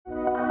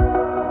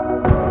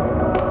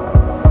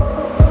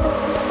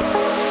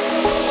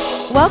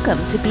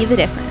Welcome to Be the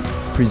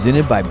Difference.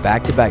 Presented by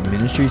Back to Back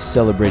Ministries,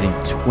 celebrating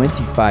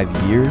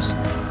 25 years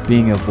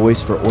being a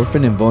voice for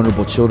orphan and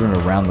vulnerable children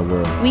around the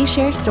world. We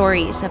share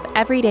stories of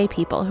everyday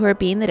people who are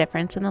being the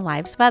difference in the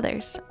lives of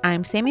others.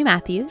 I'm Sammy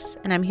Matthews,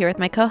 and I'm here with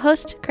my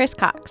co-host, Chris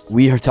Cox.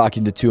 We are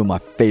talking to two of my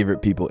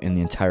favorite people in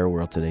the entire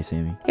world today,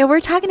 Sammy. Yeah, we're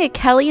talking to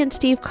Kelly and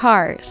Steve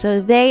Carr. So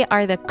they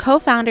are the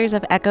co-founders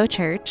of Echo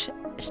Church.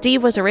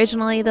 Steve was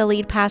originally the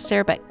lead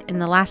pastor, but in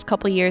the last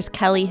couple years,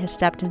 Kelly has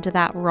stepped into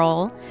that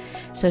role.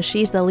 So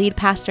she's the lead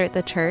pastor at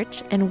the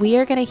church, and we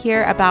are going to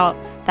hear about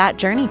that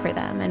journey for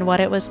them and what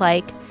it was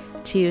like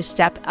to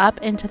step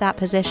up into that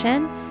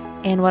position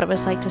and what it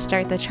was like to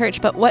start the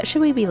church. But what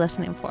should we be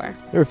listening for?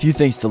 There are a few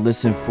things to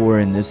listen for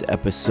in this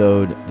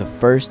episode. The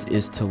first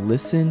is to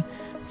listen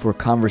for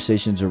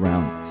conversations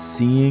around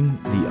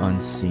seeing the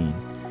unseen.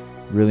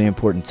 Really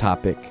important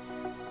topic.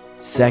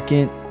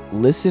 Second,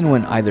 listen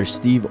when either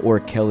Steve or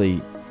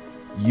Kelly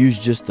use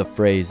just the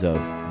phrase of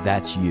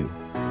 "that's you"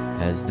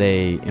 as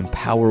they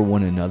empower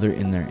one another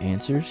in their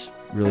answers.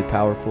 Really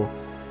powerful.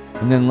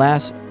 And then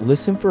last,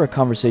 listen for a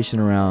conversation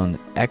around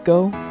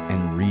echo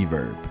and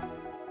reverb.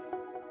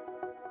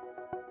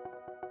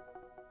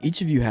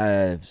 Each of you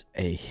has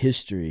a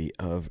history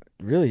of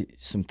really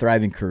some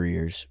thriving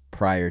careers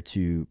prior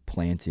to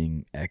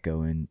planting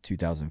Echo in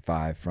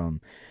 2005,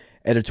 from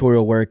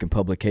editorial work and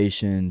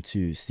publication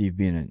to Steve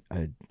being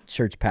a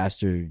church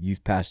pastor,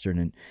 youth pastor, and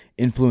an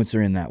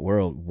influencer in that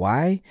world.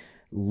 Why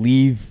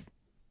leave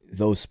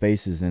those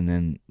spaces and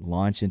then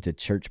launch into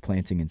church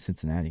planting in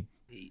Cincinnati?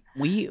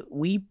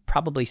 We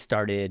probably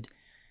started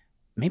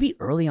maybe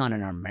early on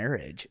in our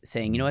marriage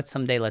saying, you know what,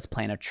 someday let's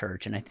plant a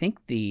church. And I think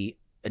the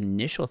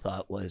initial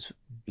thought was,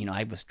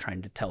 I was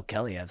trying to tell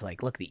Kelly, I was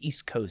like, look, the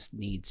East Coast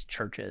needs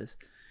churches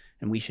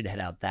and we should head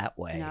out that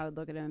way. And I would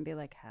look at him and be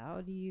like,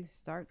 how do you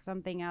start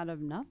something out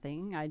of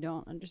nothing? I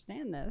don't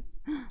understand this.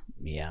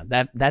 Yeah,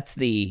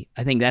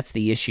 I think that's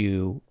the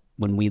issue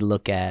when we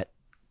look at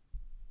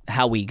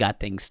how we got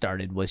things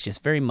started, was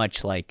just very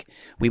much like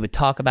we would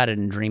talk about it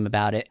and dream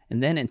about it.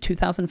 And then in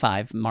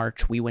 2005,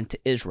 March, we went to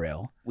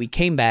Israel. We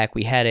came back,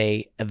 we had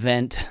a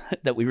event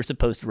that we were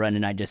supposed to run,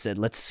 and I just said,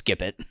 let's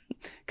skip it,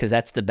 because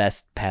that's the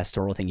best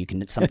pastoral thing you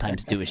can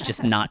sometimes do, is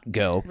just not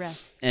go. Rest.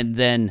 And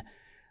then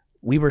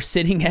we were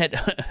sitting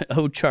at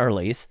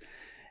O'Charlie's,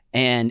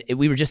 and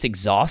we were just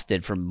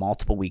exhausted from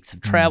multiple weeks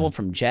of travel,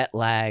 from jet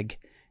lag.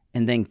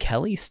 And then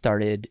Kelly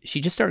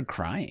she just started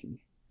crying,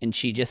 and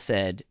she just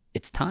said,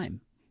 it's time.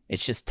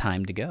 It's just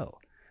time to go.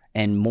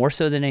 And more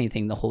so than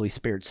anything, the Holy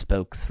Spirit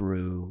spoke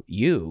through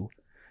you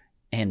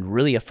and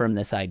really affirmed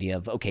this idea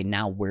of, okay,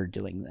 now we're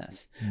doing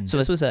this. So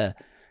this was a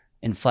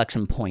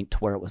inflection point to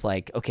where it was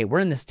like, okay, we're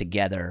in this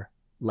together.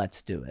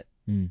 Let's do it.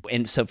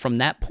 And so from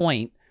that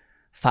point,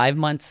 5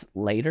 months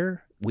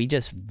later, we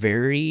just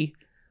very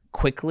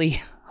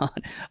quickly on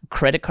a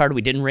credit card,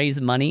 we didn't raise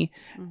money.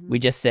 We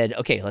just said,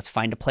 okay, let's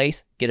find a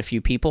place, get a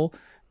few people.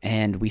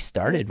 And we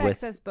started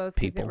with us both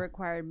because it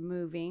required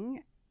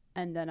moving.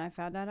 And then I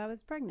found out I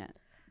was pregnant.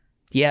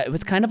 Yeah, it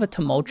was kind of a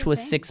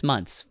tumultuous 6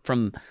 months.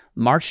 From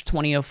March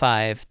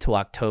 2005 to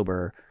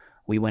October,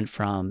 we went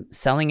from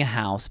selling a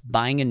house,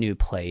 buying a new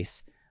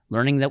place,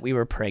 learning that we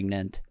were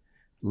pregnant,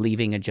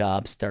 leaving a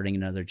job, starting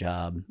another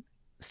job,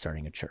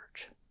 starting a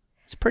church.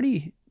 It's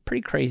pretty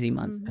crazy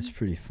months. That's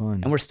pretty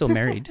fun. And we're still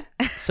married.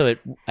 So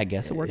I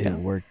guess it worked out. It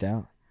worked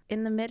out.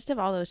 In the midst of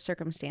all those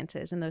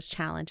circumstances and those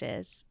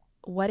challenges,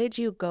 what did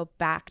you go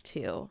back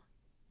to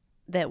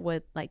that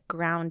would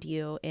ground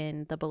you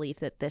in the belief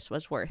that this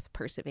was worth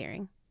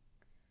persevering?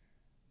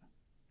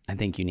 I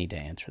think you need to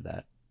answer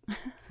that.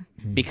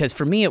 Because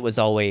for me, it was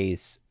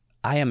always,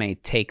 I am a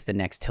take the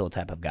next hill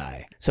type of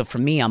guy. So for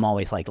me, I'm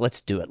always like,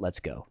 let's do it.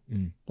 Let's go.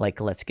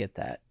 Let's get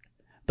that.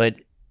 But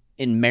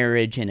in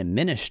marriage and in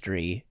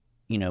ministry,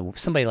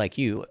 somebody like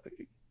you,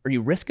 are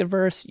you risk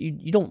averse?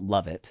 You don't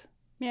love it.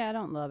 Yeah, I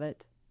don't love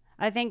it.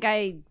 I think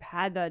I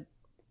had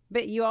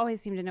but you always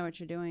seem to know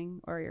what you're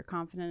doing, or you're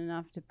confident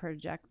enough to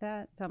project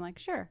that. So I'm like,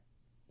 sure.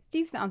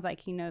 Steve sounds like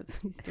he knows what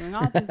he's doing.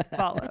 I'll just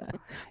follow.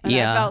 And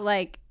I felt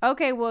like,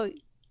 okay, well,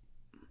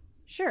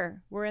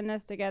 sure, we're in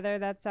this together.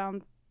 That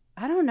sounds,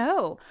 I don't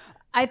know.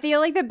 I feel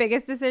like the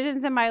biggest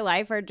decisions in my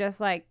life are just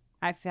like,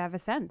 I have a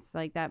sense.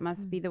 Like that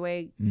must be the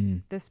way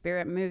the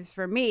Spirit moves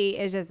for me,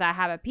 is just I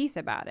have a peace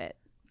about it.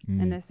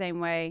 In the same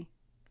way,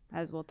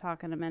 as we'll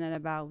talk in a minute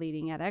about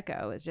leading at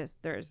Echo, it's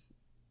just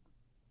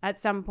at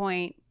some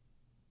point,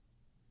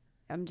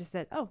 I'm just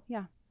said, oh,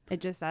 yeah.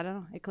 It just, I don't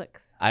know, it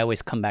clicks. I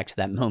always come back to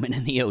that moment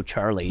in the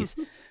O'Charlie's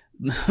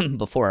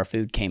before our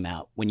food came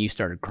out, when you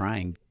started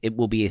crying. It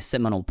will be a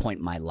seminal point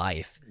in my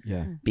life,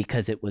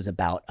 because it was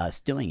about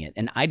us doing it.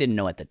 And I didn't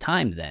know at the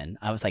time then.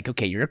 I was like,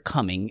 okay, you're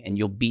coming and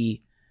you'll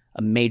be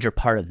a major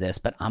part of this,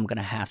 but I'm going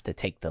to have to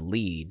take the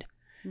lead.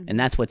 And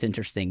that's what's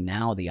interesting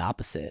now. The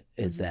opposite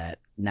is that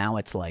now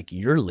it's like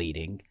you're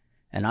leading,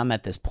 and I'm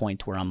at this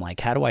point where I'm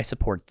like, how do I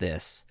support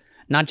this?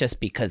 Not just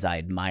because I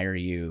admire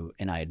you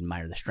and I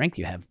admire the strength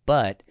you have,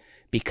 but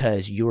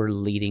because you're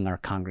leading our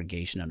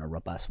congregation in a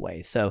robust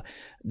way. So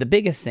the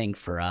biggest thing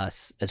for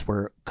us as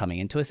we're coming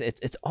into it,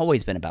 it's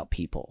always been about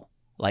people.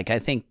 Like, I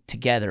think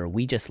together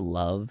we just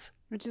love.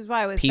 Which is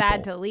why it was people.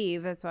 sad to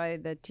leave. That's why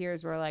the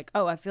tears were like,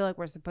 oh, I feel like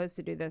we're supposed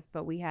to do this,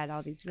 but we had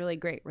all these really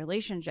great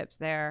relationships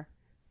there.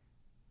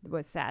 It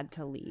was sad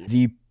to leave.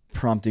 The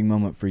prompting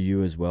moment for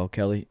you as well,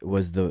 Kelly,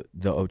 was the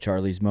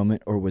O'Charlie's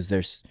moment, or was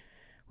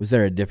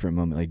there a different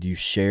moment? Like, do you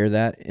share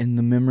that in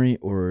the memory,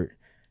 or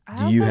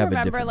do you have a different? I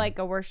remember like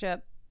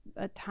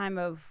a time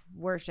of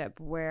worship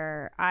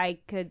where I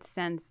could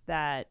sense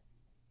that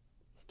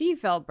Steve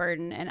felt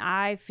burden, and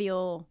I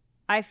feel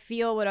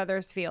what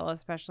others feel,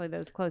 especially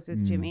those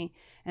closest to me.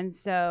 And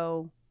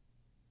so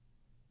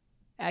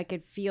I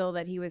could feel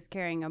that he was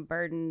carrying a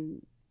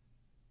burden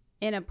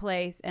in a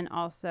place and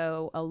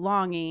also a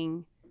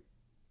longing.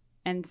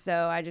 And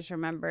so I just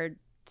remembered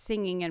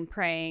singing and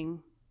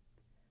praying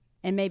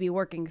and maybe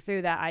working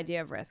through that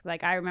idea of risk.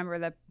 Like, I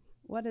remember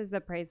what is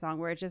the praise song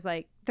where it's just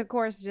like, the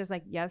chorus is just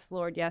like, yes,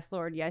 Lord, yes,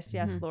 Lord, yes,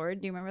 yes,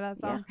 Lord. Do you remember that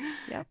song?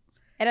 Yeah.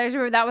 And I just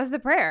remember that was the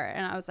prayer.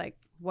 And I was like,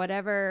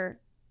 whatever,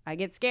 I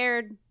get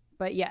scared,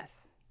 but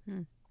yes.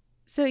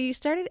 So you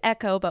started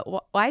Echo, but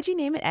why'd you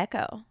name it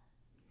Echo?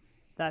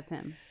 That's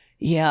him.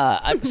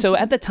 Yeah. So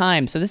at the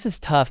time, so this is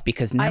tough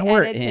because now I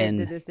we're edited in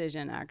the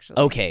decision, actually.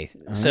 Okay,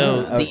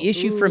 so the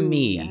issue for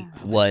me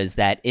yeah. was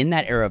that in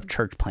that era of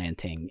church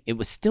planting, it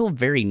was still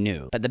very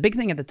new. But the big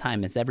thing at the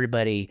time is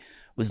everybody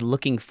was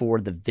looking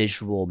for the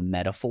visual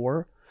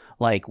metaphor,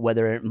 like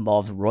whether it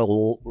involves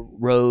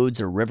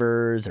roads or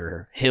rivers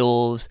or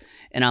hills.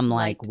 And I'm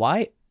like,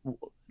 why?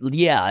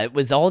 Yeah, it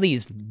was all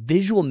these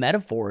visual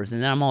metaphors.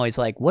 And then I'm always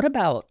like, what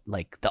about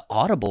like the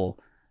audible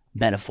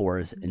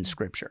metaphors in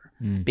scripture?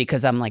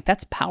 Because I'm like,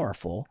 that's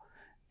powerful.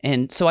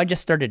 And so I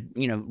just started,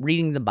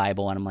 reading the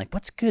Bible, and I'm like,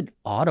 what's good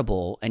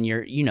audible? And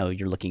you're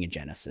looking at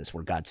Genesis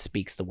where God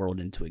speaks the world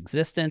into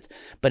existence.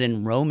 But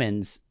in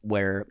Romans,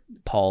 where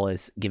Paul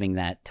is giving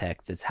that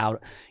text, it's how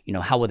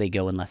will they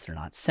go unless they're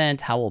not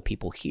sent? How will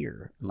people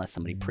hear unless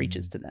somebody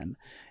preaches to them?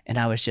 And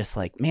I was just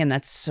like, man,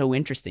 that's so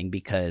interesting,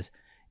 because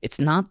it's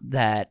not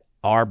that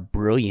our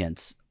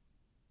brilliance,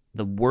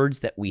 the words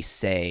that we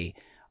say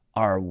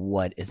are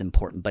what is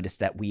important, but it's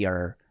that we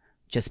are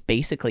just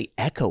basically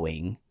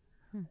echoing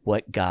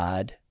what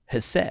God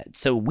has said.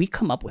 So we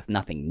come up with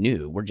nothing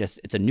new.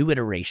 It's a new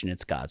iteration.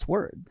 It's God's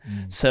word.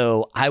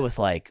 So I was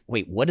like,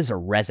 wait, what is a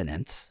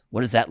resonance?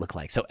 What does that look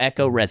like? So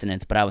echo,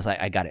 resonance, but I was like,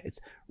 I got it. It's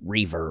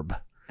reverb.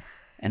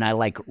 And I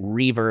like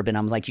reverb, and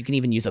I'm like, you can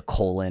even use a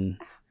colon.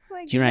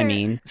 Do you know what I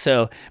mean?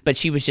 So, but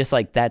she was just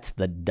like, that's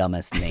the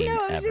dumbest name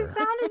No, it ever. just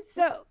sounded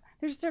so.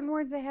 There's certain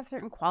words that have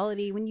certain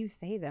quality when you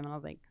say them, and I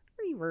was like,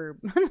 reverb.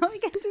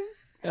 Like, it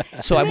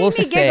just. So I will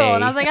say, giggle,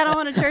 and I was like, I don't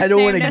want a church. I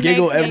don't want wanna to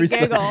giggle make me every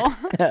giggle.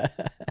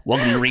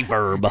 welcome to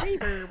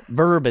reverb.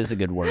 Verb is a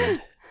good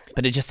word,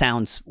 but it just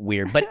sounds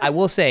weird. But I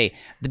will say,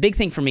 the big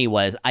thing for me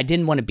was I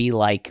didn't want to be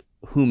like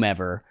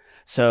whomever.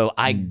 So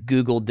I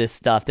Googled this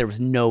stuff. There was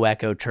no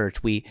Echo Church.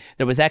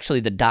 There was actually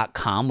the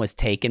 .com was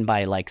taken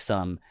by like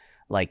some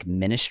like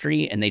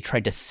ministry, and they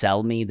tried to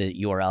sell me the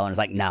URL, and I was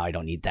like, no, I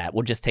don't need that.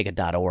 We'll just take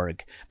a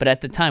 .org. But at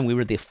the time, we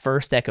were the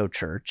first Echo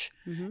Church,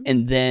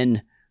 and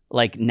then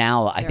like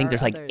now I think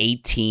there's like others.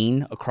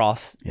 18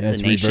 across the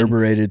it's nation.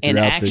 reverberated And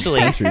throughout actually,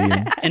 the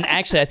country. and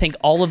actually, I think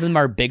all of them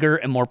are bigger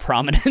and more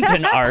prominent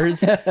than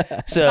ours.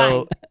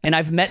 So, and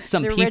I've met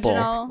some The people.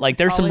 original Like, is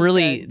there's some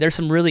always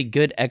really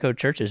good Echo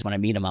churches. When I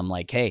meet them, I'm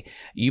like, hey,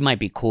 you might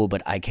be cool,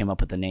 but I came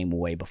up with the name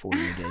way before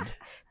you did.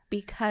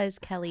 Because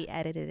Kelly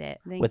edited it.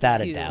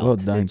 Without a to doubt. Well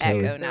done,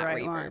 Echo, Kelly. the not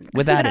right reverb. one.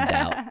 Without a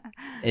doubt.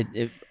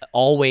 It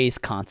always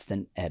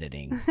constant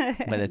editing,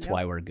 but that's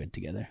why we're good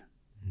together.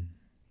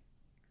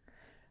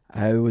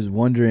 I was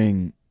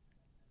wondering,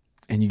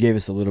 and you gave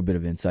us a little bit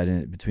of insight in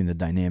it, between the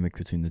dynamic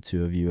between the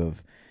two of you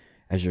of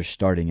as you're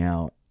starting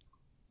out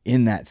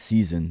in that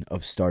season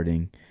of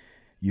starting,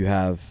 you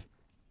have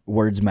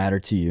words matter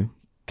to you,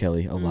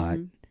 Kelly, a lot.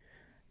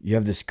 You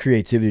have this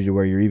creativity to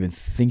where you're even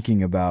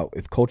thinking about,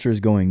 if culture is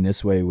going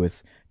this way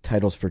with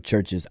titles for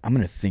churches, I'm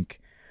going to think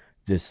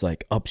this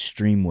like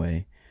upstream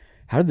way.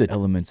 How did the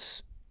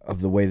elements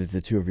of the way that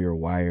the two of you are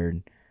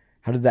wired,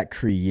 how did that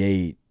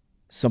create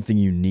something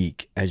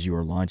unique as you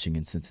were launching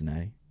in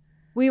Cincinnati?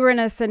 We were in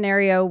a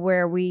scenario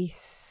where we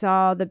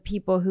saw the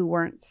people who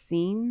weren't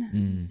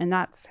seen, and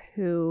that's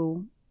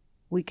who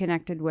we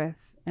connected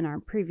with in our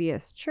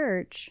previous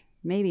church,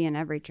 maybe in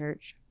every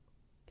church.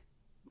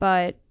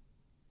 But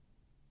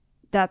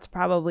that's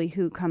probably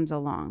who comes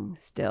along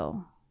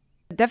still.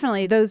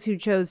 Definitely those who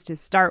chose to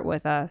start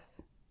with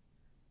us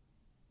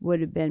would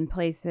have been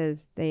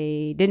places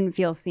they didn't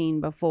feel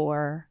seen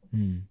before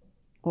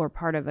or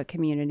part of a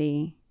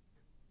community.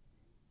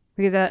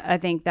 Because I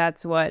think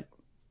that's what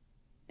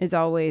is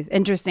always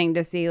interesting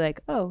to see,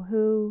 like,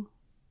 oh,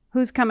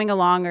 who's coming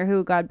along or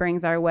who God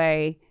brings our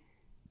way.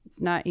 It's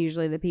not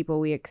usually the people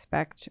we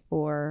expect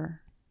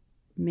or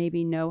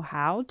maybe know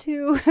how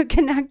to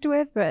connect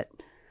with, but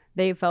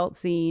they felt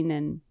seen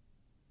and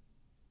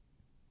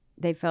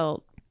they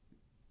felt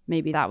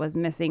maybe that was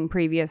missing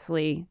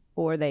previously,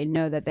 or they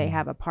know that they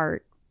have a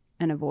part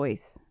and a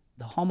voice.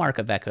 the hallmark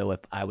of Echo, if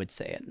I would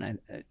say it, and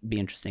it'd be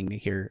interesting to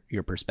hear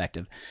your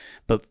perspective.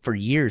 But for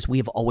years, we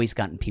have always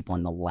gotten people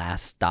on the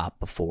last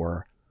stop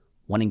before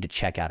wanting to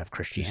check out of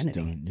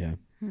Christianity. Yeah.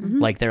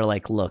 Like they're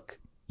like, look,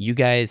 you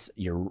guys,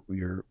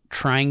 you're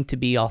trying to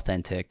be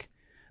authentic,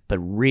 but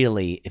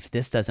really, if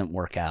this doesn't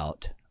work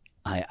out,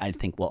 I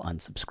think we'll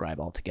unsubscribe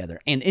altogether.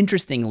 And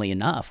interestingly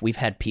enough, we've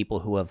had people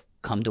who have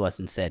come to us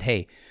and said,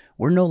 hey,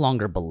 we're no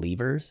longer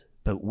believers,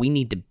 but we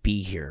need to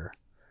be here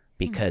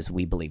because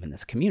we believe in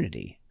this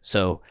community.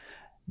 So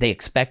they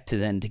expect to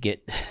then to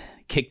get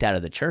kicked out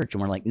of the church.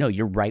 And we're like, no,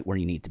 you're right where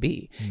you need to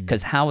be.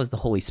 Because how is the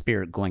Holy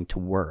Spirit going to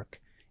work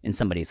in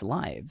somebody's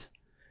lives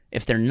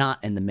if they're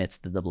not in the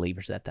midst of the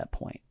believers at that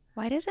point?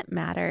 Why does it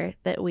matter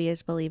that we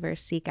as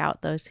believers seek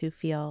out those who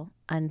feel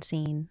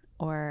unseen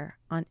or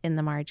in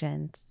the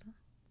margins?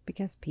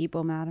 Because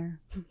people matter.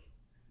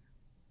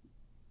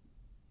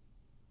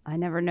 I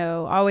never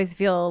know. I always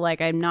feel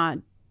like I'm not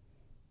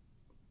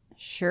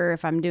sure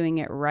if I'm doing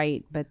it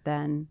right, but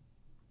then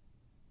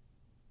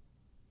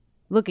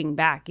looking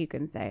back, you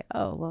can say,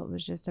 oh, well, it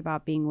was just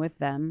about being with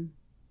them.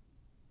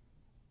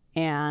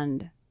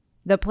 And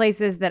the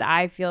places that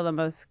I feel the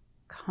most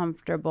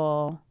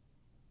comfortable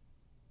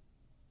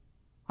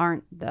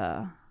aren't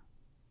the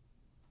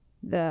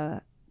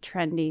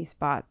trendy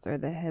spots or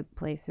the hip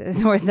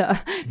places or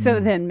so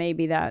then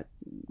maybe that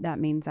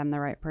means I'm the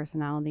right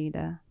personality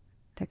to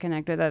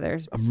connect with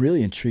others. I'm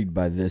really intrigued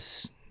by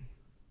this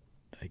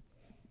like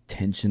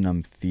tension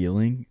I'm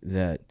feeling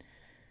that,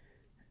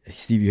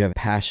 Steve, you have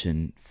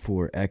passion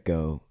for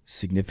Echo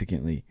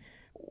significantly.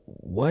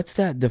 What's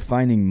that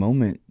defining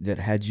moment that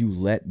had you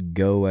let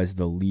go as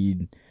the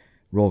lead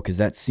role? Because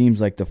that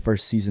seems like the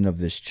first season of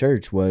this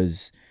church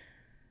was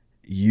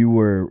you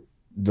were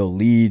the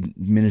lead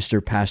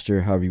minister,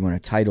 pastor, however you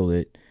want to title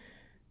it,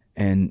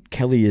 and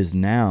Kelly is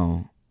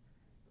now.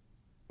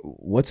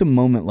 What's a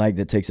moment like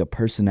that takes a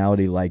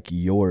personality like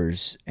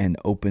yours and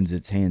opens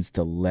its hands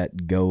to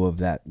let go of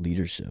that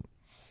leadership?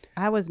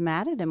 I was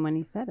mad at him when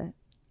he said it.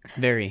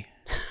 Very.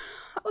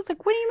 I was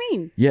like, what do you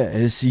mean? Yeah,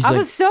 he's I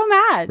was so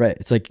mad. Right.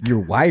 It's like you're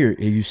wired.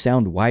 You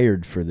sound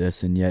wired for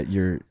this, and yet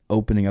you're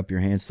opening up your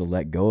hands to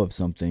let go of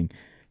something.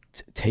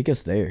 Take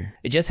us there.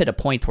 It just hit a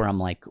point where I'm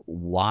like,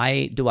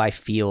 why do I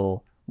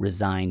feel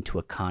resigned to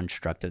a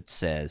construct that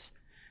says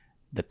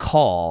the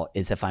call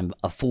is if I'm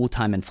a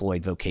full-time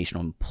employed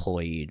vocational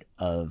employee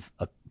of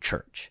a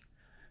church?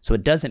 So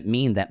it doesn't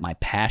mean that my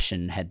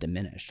passion had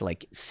diminished.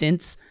 Like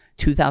since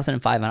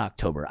 2005 in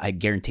October, I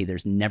guarantee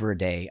there's never a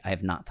day I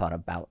have not thought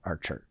about our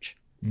church.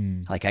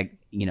 Like I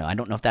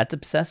don't know if that's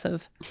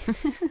obsessive,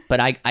 but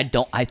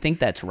I think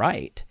that's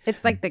right.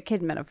 It's like the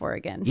kid metaphor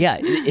again. Yeah,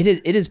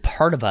 it is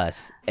part of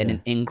us and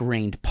an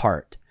ingrained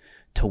part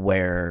to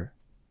where,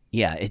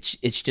 yeah, it's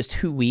just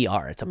who we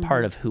are. It's a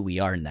part of who we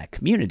are in that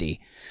community.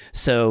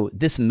 So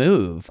this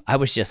move, I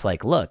was just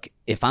like, look,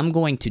 if I'm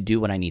going to do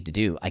what I need to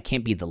do, I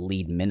can't be the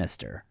lead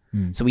minister.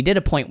 So we did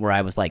a point where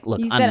I was like, look,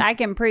 you said I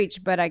can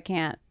preach, but I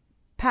can't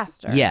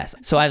pastor. Yes.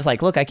 So I was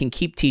like, look, I can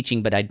keep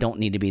teaching, but I don't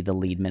need to be the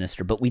lead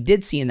minister. But we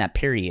did see in that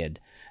period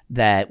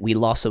that we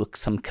lost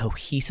some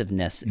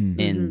cohesiveness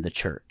in the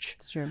church.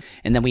 It's true.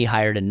 And then we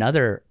hired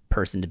another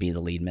person to be the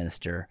lead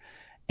minister,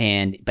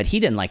 but he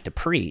didn't like to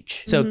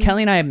preach. So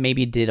Kelly and I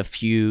maybe did a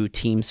few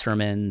team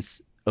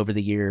sermons over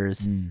the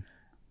years.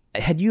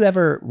 Had you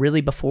ever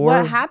really before?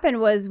 What happened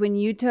was when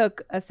you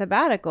took a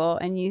sabbatical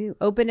and you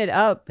opened it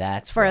up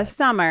for a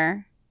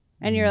summer,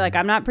 and you're like,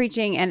 I'm not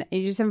preaching, and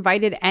you just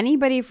invited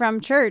anybody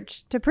from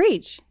church to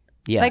preach.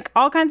 Yeah. Like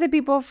all kinds of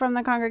people from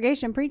the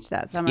congregation preached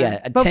that summer. Yeah,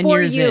 10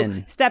 before years you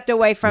in. stepped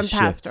away from The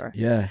pastor.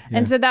 shift. Yeah.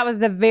 And so that was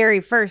the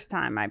very first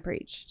time I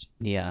preached.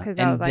 Yeah. Because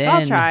And I was like, then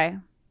I'll try.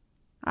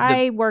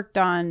 I worked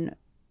on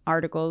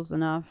articles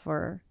enough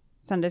for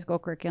Sunday school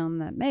curriculum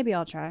that maybe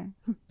I'll try.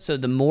 So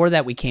the more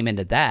that we came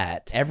into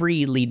that,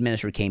 every lead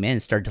minister came in,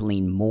 started to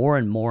lean more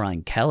and more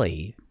on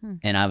Kelly.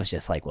 And I was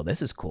just like, well,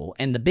 this is cool.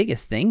 And the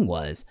biggest thing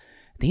was,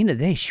 at the end of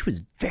the day, she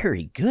was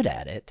very good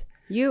at it.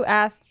 You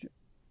asked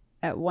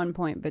at one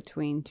point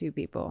between two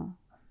people,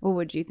 well,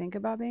 would you think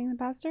about being the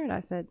pastor? And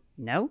I said,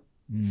 no.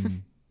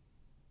 And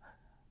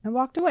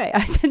walked away.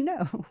 I said,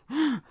 no.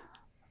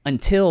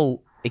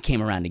 Until it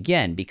came around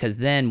again, because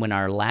then when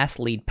our last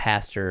lead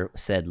pastor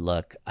said,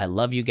 look, I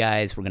love you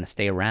guys, we're going to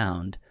stay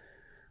around,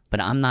 but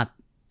I'm not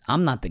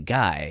the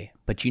guy,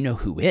 but you know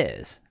who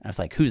is. I was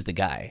like, who's the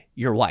guy?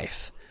 Your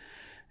wife.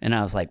 And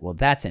I was like, well,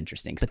 that's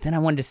interesting. But then I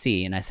wanted to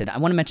see, and I said, I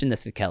want to mention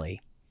this to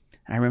Kelly.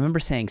 And I remember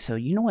saying, so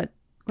you know what?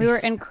 We were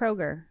in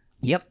Kroger.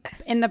 Yep.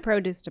 In the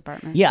produce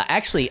department. Yeah,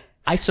 actually,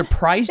 I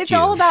surprised you. It's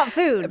all about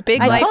food. Big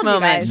I life told you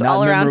moments guys.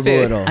 all around memorable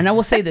food. at all. And I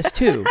will say this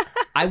too.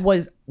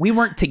 We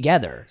weren't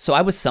together. So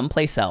I was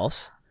someplace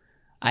else.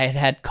 I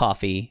had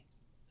coffee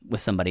with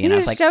somebody, You and I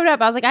was just like, showed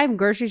up. I was like, I'm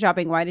grocery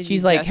shopping. Why did you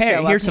she's like, just hey,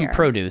 show here's up some here?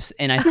 produce.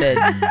 And I said,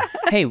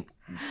 hey,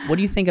 what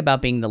do you think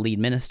about being the lead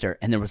minister?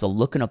 And there was a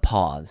look and a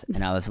pause.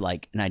 And I was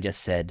like, and I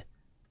just said,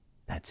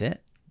 that's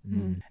it.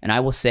 And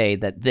I will say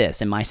that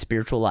this, in my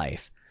spiritual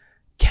life,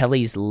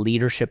 Kelly's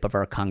leadership of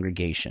our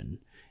congregation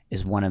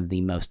is one of the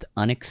most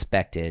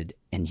unexpected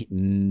and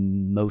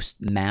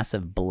most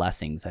massive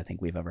blessings I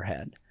think we've ever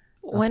had.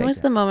 When was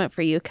the moment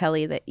for you,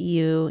 Kelly, that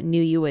you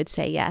knew you would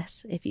say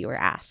yes if you were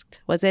asked?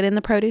 Was it in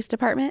the produce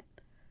department?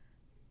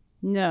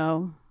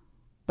 No,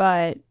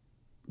 but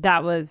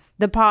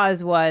the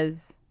pause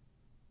was,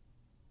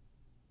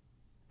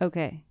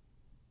 okay,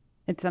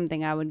 it's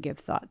something I would give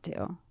thought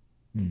to.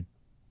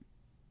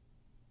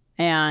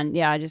 And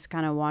yeah, I just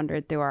kind of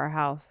wandered through our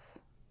house.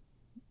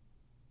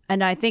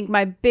 And I think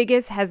my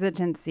biggest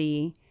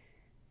hesitancy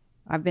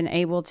I've been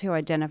able to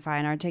identify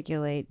and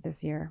articulate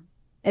this year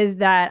is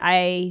that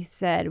I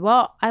said,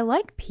 well, I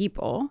like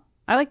people.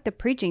 I like the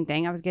preaching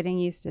thing. I was getting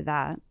used to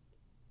that.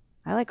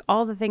 I like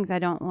all the things I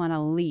don't want to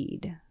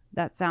lead.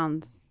 That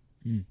sounds,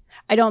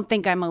 I don't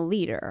think I'm a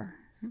leader.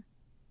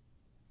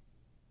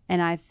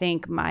 And I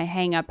think my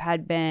hang up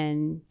had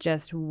been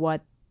just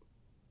what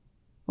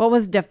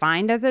was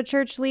defined as a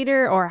church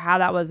leader, or how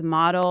that was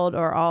modeled,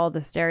 or all the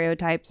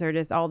stereotypes, or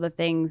just all the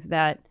things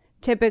that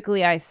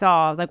typically I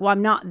saw. I was like, well,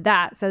 I'm not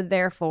that, so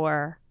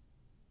therefore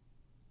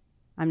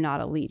I'm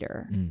not a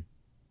leader.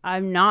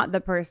 I'm not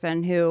the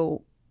person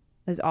who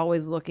is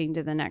always looking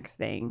to the next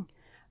thing.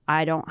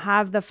 I don't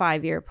have the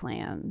 5-year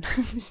plan.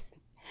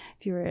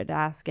 If you were to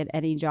ask at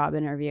any job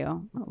interview,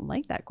 I don't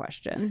like that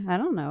question. I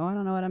don't know. I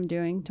don't know what I'm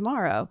doing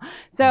tomorrow.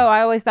 So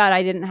I always thought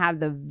I didn't have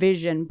the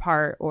vision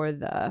part or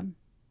the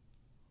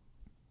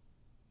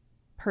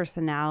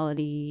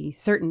personality,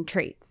 certain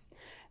traits.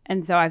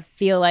 And so I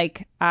feel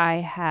like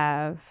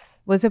I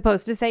was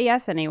supposed to say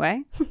yes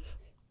anyway.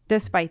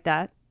 Despite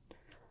that,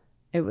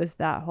 it was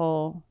that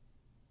whole,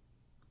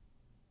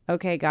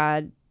 okay,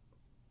 God,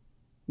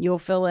 you'll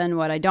fill in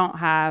what I don't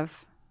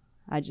have.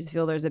 I just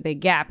feel there's a big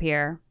gap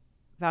here.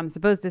 If I'm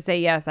supposed to say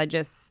yes, I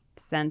just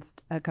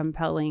sensed a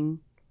compelling,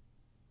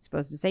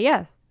 supposed to say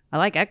yes. I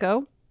like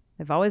Echo.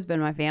 They've always been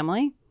my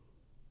family.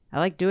 I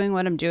like doing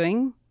what I'm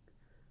doing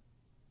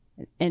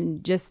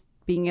and just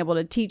being able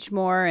to teach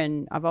more.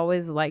 And I've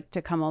always liked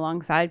to come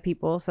alongside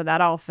people. So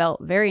that all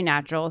felt very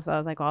natural. So I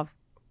was like, well,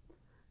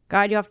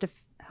 God, you have to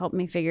help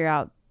me figure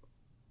out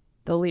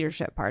the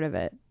leadership part of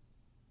it.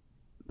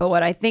 But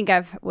what I think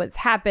what's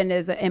happened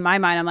is, in my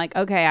mind, I'm like,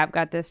 okay, I've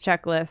got this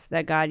checklist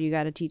that, God, you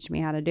got to teach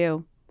me how to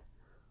do,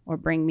 or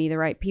bring me the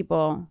right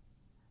people.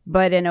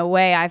 But in a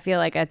way, I feel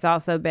like it's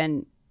also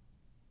been,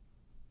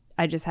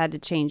 I just had to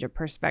change a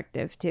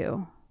perspective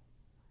too.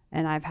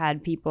 And I've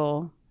had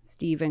people,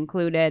 Steve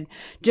included,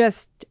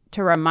 just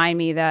to remind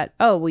me that,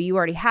 oh, well, you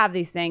already have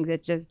these things.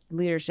 It's just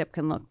leadership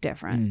can look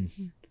different.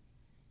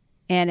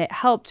 And it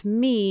helped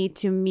me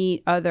to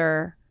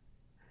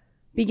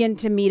begin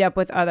to meet up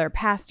with other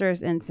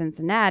pastors in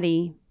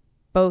Cincinnati,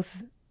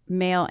 both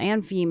male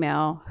and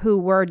female, who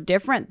were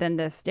different than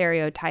the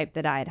stereotype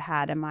that I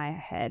had in my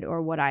head,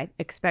 or what I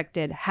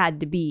expected had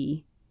to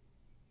be.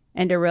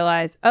 And to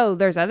realize, oh,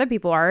 there's other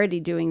people already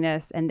doing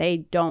this and they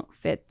don't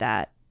fit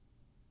that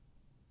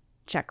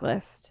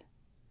checklist.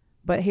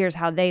 But here's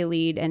how they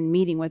lead, and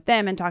meeting with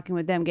them and talking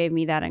with them gave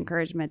me that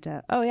encouragement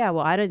to, oh yeah,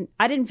 well,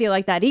 I didn't feel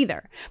like that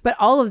either. But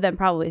all of them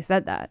probably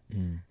said that.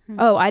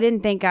 Oh, I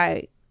didn't think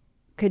I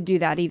could do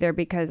that either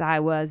because I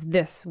was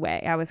this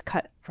way. I was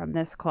cut from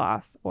this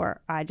cloth,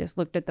 or I just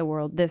looked at the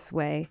world this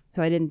way.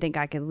 So I didn't think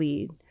I could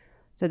lead.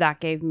 So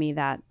that gave me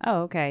that,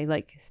 oh, okay,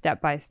 like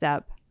step by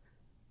step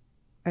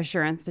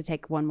assurance to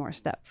take one more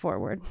step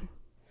forward.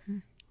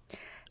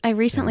 I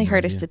recently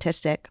heard a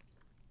statistic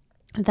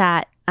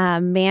that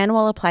a man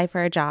will apply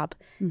for a job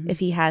if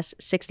he has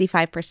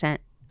 65%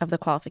 of the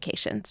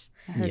qualifications.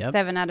 I heard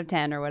 7 out of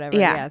 10 or whatever.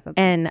 Yeah.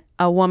 And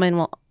a woman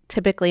will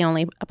typically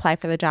only apply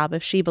for the job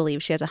if she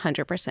believes she has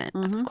 100%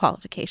 of the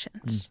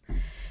qualifications.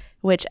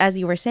 Which, as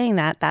you were saying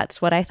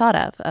that's what I thought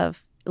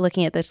of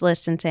looking at this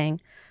list and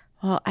saying,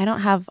 well, I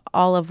don't have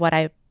all of what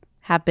I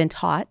have been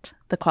taught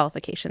the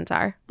qualifications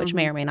are, which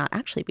may or may not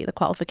actually be the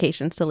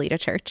qualifications to lead a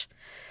church.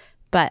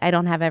 But I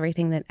don't have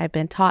everything that I've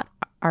been taught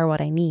are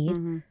what I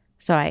need.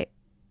 So I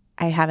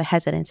have a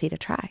hesitancy to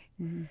try.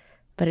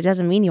 But it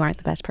doesn't mean you aren't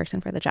the best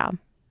person for the job.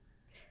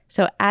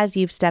 So as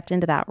you've stepped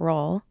into that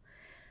role,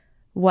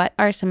 what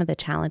are some of the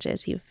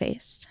challenges you've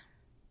faced?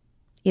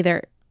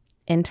 Either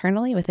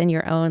internally within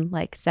your own,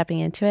 like stepping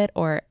into it,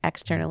 or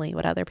externally,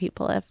 what other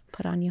people have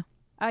put on you?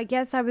 I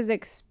guess I was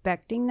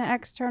expecting the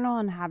external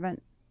and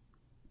haven't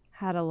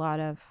had a lot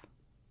of...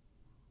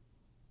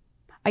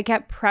 I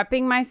kept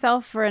prepping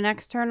myself for an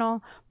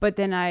external, but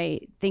then I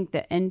think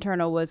the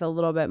internal was a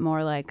little bit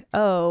more like,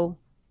 oh,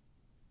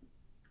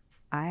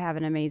 I have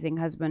an amazing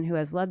husband who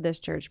has led this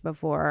church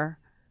before.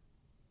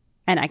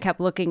 And I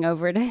kept looking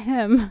over to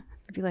him.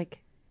 I'd be like,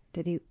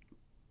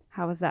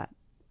 how was that?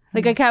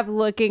 Like I kept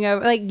looking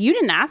over, like you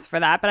didn't ask for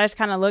that, but I just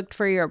kind of looked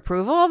for your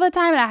approval all the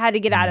time. And I had to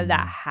get out of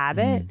that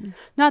habit.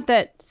 Not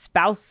that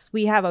spouse,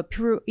 we have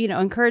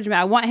encouragement.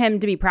 I want him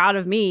to be proud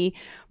of me,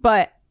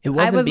 but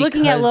I was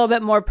looking at a little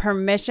bit more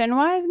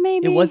permission-wise,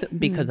 maybe. It wasn't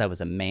because I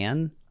was a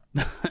man.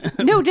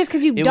 No, just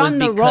because you've done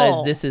the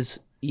role. This is,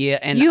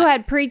 and you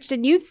had preached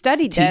and you'd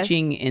studied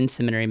teaching in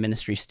seminary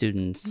ministry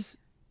students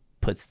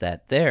puts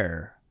that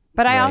there.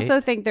 But I Right. also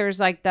think there's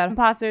like that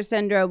imposter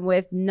syndrome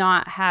with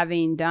not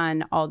having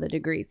done all the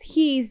degrees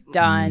he's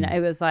done. It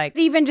was like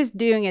even just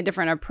doing a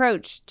different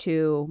approach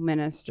to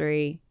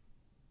ministry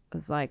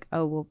was like,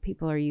 oh, well,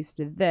 people are used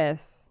to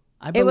this.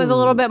 It was a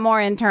little bit more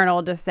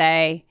internal to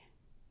say,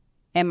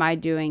 am I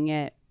doing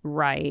it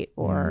right?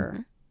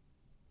 Or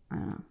I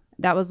don't know.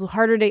 That was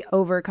harder to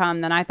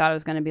overcome than I thought it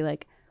was going to be.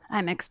 Like,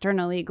 I'm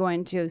externally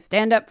going to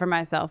stand up for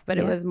myself, but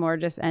it was more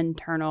just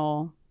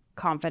internal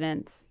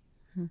confidence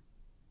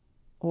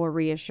or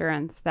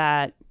reassurance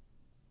that,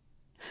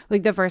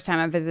 like, the first time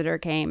a visitor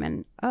came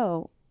and,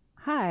 oh,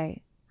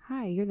 hi,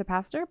 you're the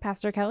pastor,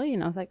 Pastor Kelly?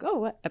 And I was like, oh,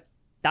 what?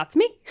 That's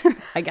me.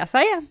 I guess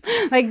I am.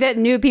 Like, that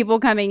new people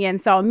coming in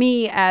saw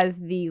me as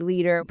the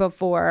leader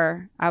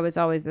before I was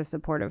always the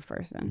supportive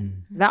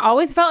person. That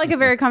always felt like a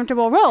very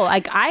comfortable role.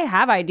 Like, I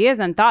have ideas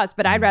and thoughts,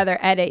 but I'd rather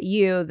edit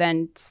you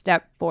than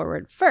step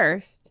forward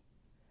first.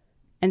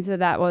 And so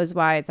that was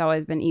why it's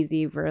always been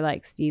easy for,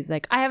 like, Steve's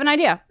like, I have an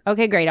idea.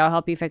 Okay, great. I'll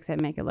help you fix it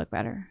and make it look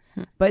better.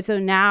 But so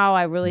now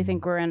I really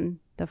think we're in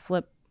the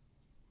flip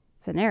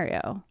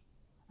scenario.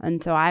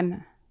 And so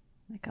I'm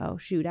like, oh,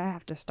 shoot, I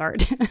have to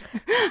start.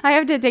 I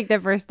have to take the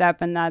first step,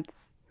 and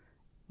that's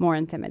more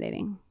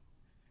intimidating.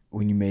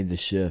 When you made the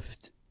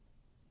shift,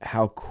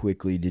 how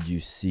quickly did you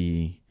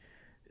see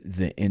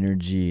the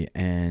energy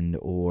and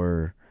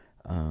or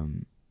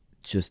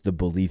just the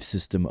belief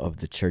system of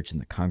the church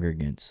and the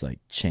congregants like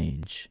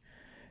change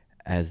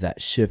as that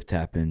shift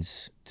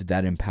happens? Did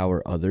that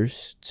empower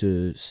others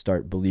to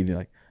start believing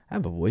like, I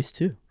have a voice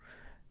too?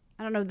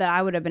 I don't know that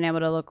I would have been able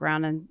to look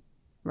around and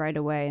right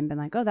away and been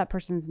like, oh, that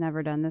person's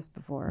never done this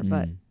before.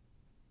 But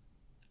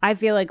I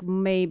feel like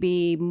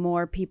maybe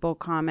more people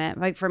comment.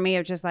 Like, for me,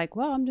 it's just like,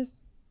 well, I'm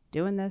just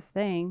doing this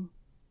thing.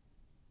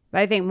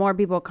 But I think more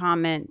people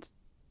comment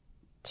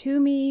to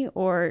me,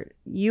 or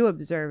you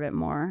observe it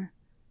more.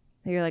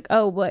 You're like,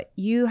 oh, what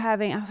you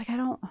having? I was like,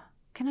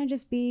 can I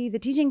just be the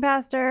teaching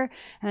pastor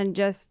and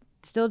just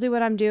still do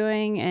what I'm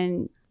doing?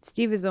 And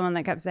Steve is the one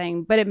that kept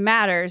saying, but it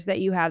matters that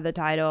you have the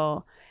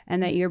title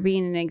and that you're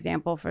being an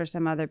example for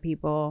some other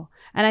people.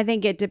 And I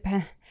think it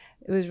depends.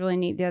 It was really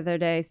neat the other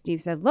day.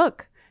 Steve said,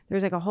 look,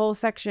 there's like a whole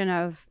section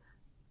of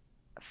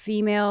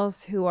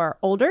females who are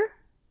older.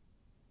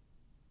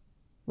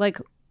 Like,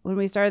 when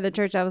we started the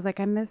church, I was like,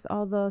 I miss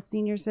all the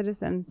senior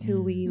citizens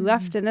who we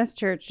left in this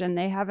church and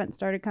they haven't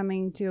started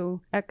coming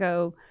to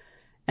Echo.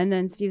 And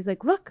then Steve's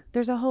like, look,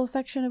 there's a whole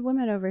section of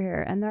women over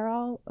here and they're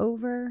all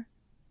over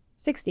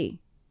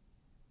 60.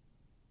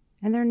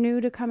 And they're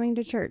new to coming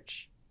to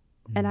church.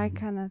 And I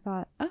kind of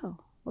thought, oh,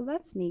 well,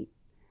 that's neat.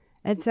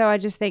 And so I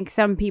just think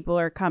some people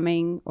are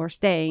coming or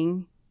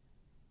staying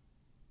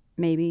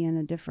maybe in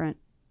a different,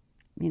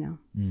 in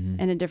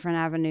a different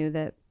avenue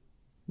that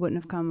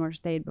wouldn't have come or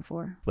stayed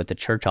before. What the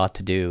church ought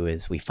to do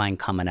is we find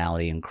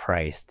commonality in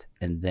Christ,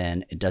 and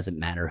then it doesn't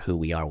matter who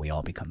we are, we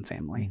all become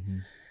family.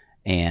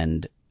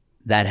 And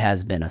that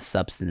has been a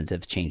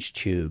substantive change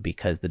too,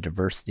 because the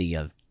diversity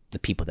of the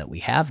people that we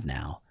have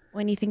now.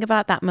 When you think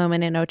about that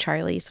moment in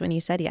O'Charlie's when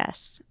you said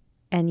yes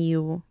and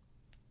you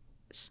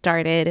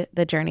started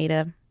the journey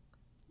to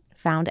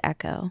found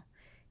Echo,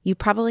 you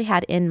probably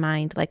had in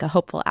mind like a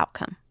hopeful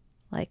outcome,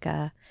 like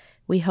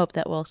we hope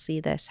that we'll see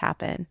this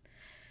happen.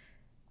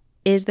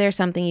 Is there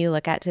something you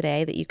look at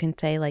today that you can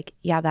say like,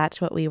 yeah, that's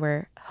what we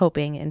were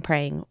hoping and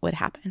praying would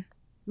happen?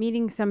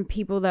 Meeting some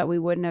people that we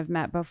wouldn't have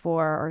met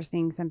before, or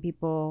seeing some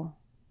people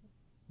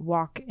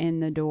walk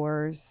in the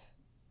doors,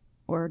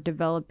 or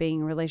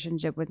developing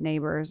relationship with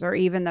neighbors, or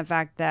even the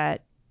fact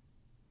that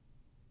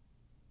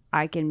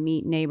I can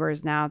meet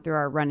neighbors now through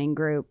our running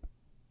group.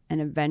 And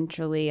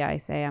eventually I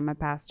say I'm a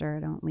pastor. I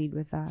don't lead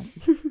with that.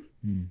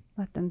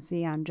 Let them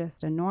see I'm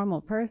just a normal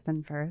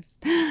person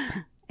first.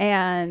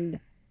 And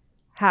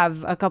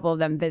have a couple of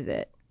them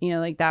visit.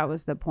 Like, that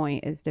was the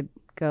point, is to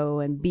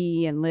go and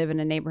be and live in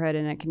a neighborhood,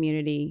 in a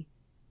community,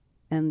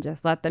 and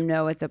just let them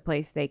know it's a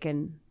place they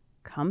can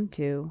come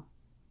to.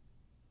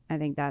 I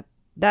think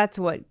that's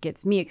what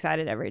gets me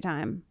excited every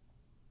time,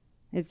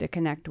 is to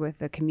connect with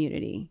the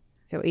community.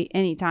 So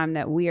anytime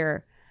that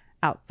we're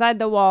outside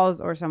the walls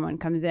or someone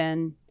comes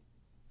in,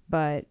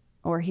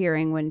 or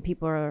hearing when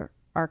people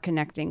are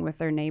connecting with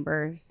their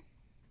neighbors,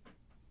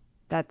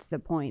 that's the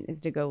point,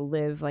 is to go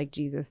live like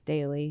Jesus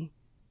daily.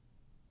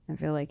 I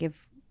feel like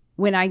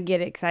when I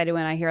get excited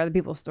when I hear other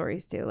people's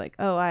stories too, like,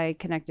 oh, I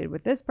connected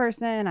with this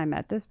person, I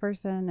met this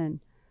person. And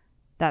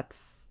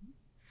that's,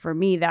 for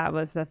me, that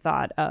was the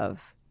thought of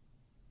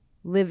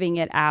living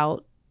it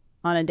out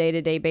on a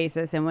day-to-day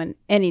basis. And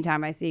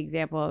anytime I see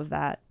example of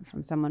that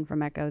from someone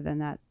from Echo, then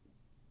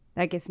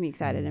that gets me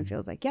excited and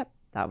feels like, yep,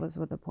 that was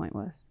what the point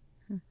was.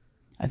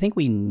 I think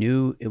we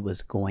knew it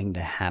was going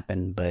to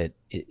happen, but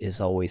it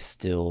is always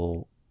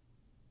still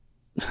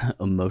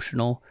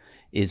emotional.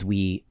 Is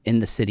in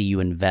the city,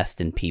 you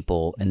invest in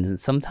people, and then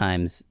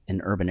sometimes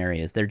in urban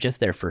areas, they're just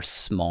there for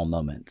small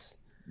moments.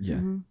 Yeah.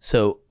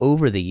 So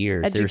over the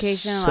years,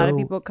 education, there's a lot of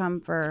people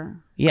come for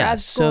grad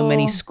school, so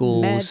many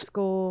schools, med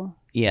school,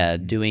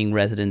 doing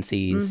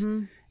residencies,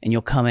 and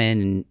you'll come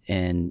in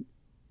and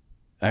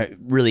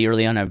really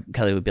early on,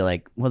 Kelly would be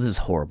like, well, this is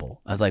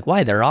horrible. I was like,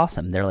 why? They're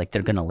awesome. They're like,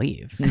 they're going to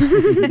leave.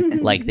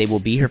 Like, they will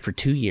be here for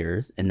 2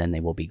 years and then they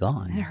will be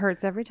gone. It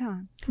hurts every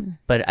time.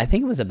 But I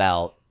think it was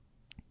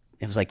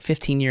like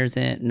 10 years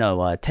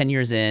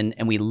in,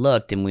 and we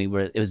looked and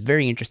it was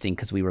very interesting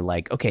because we were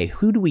like, okay,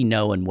 who do we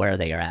know and where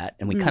they are at?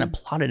 And we kind of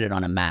plotted it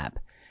on a map.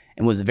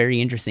 And what was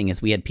very interesting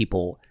is we had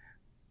people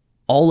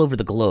all over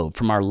the globe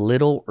from our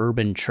little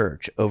urban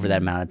church over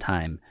that amount of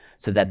time,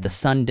 so that the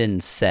sun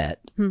didn't set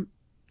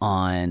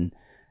on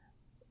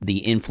the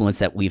influence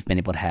that we've been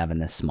able to have in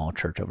this small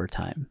church over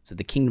time. So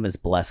the kingdom is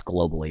blessed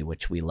globally,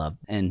 which we love.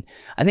 And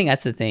I think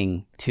that's the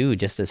thing too,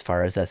 just as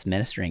far as us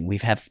ministering,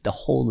 we've had the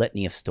whole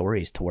litany of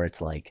stories to where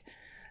it's like,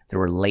 there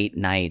were late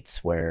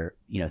nights where,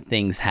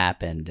 things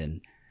happened,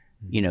 and,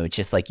 it's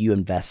just like you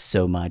invest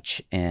so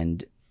much,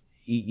 and,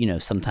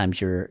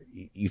 sometimes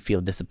you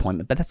feel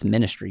disappointment, but that's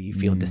ministry. You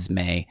feel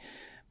dismay.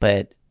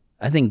 But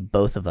I think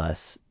both of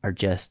us are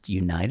just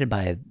united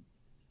by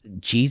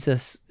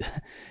Jesus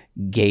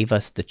gave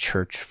us the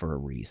church for a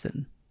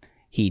reason.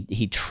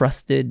 He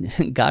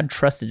trusted, God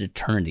trusted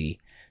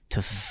eternity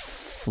to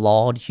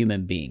flawed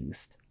human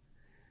beings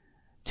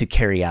to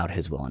carry out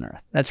his will on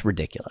earth. That's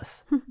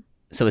ridiculous.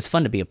 So it's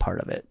fun to be a part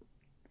of it.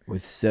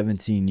 With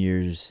 17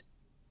 years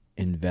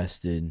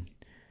invested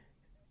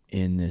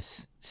in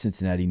this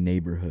Cincinnati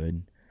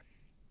neighborhood,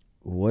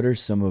 what are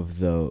some of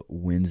the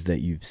wins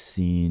that you've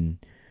seen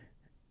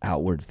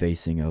outward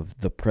facing of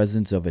the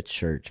presence of a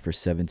church for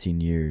 17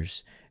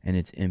 years and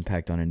its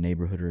impact on a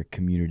neighborhood or a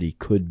community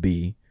could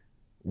be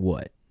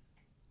what?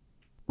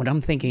 What I'm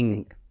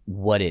thinking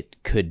what it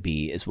could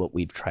be is what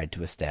we've tried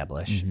to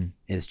establish,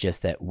 is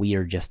just that we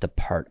are just a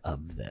part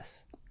of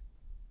this.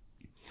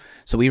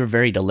 So we were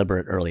very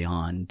deliberate early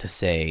on to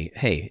say,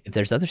 hey, if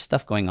there's other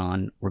stuff going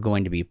on, we're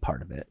going to be a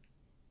part of it.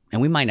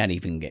 And we might not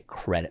even get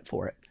credit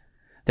for it.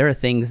 There are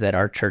things that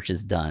our church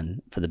has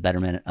done for the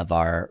betterment of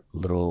our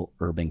little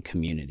urban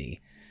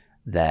community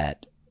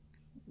that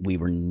we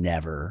were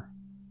never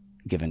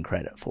given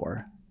credit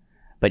for.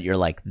 But you're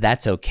like,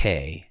 that's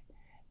okay,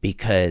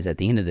 because at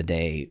the end of the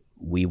day,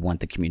 we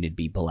want the community to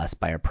be blessed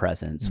by our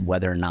presence,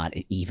 whether or not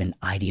it even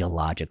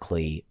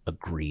ideologically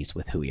agrees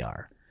with who we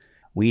are.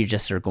 We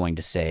just are going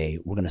to say,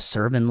 we're going to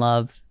serve in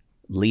love,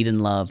 lead in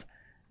love,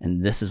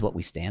 and this is what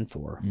we stand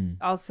for.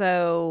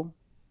 Also,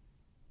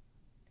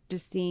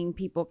 just seeing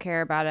people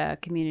care about a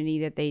community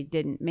that they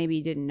didn't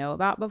know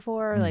about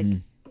before. Like,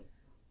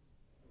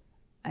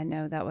 I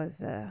know that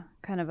was a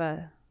kind of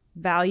a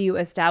value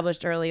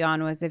established early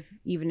on, was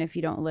even if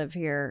you don't live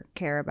here,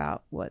 care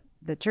about what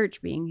the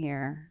church being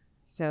here.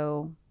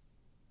 So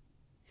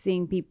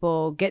seeing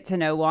people get to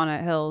know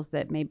Walnut Hills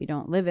that maybe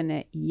don't live in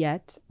it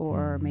yet,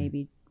 or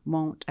maybe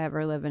won't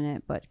ever live in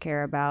it, but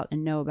care about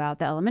and know about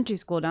the elementary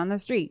school down the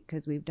street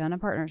because we've done a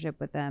partnership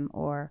with them,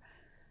 or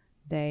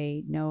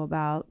they know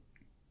about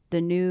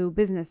the new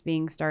business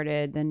being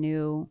started, the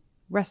new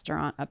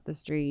restaurant up the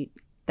street.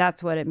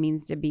 That's what it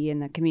means to be in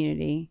the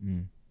community.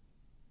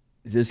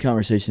 This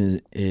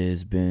conversation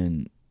has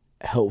been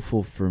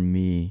helpful for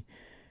me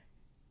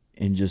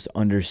in just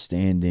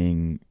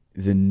understanding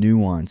the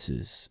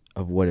nuances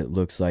of what it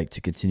looks like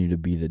to continue to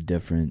be the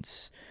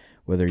difference,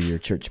 whether you're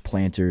church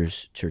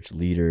planters, church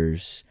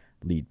leaders,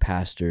 lead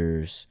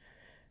pastors,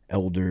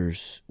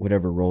 elders,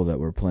 whatever role that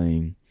we're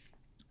playing.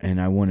 And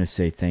I want to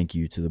say thank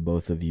you to the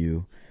both of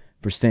you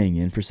for staying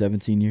in for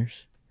 17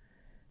 years,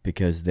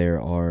 because there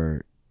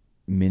are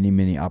many,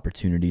 many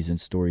opportunities and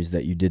stories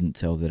that you didn't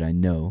tell that I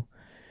know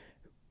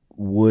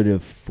would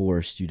have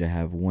forced you to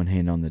have one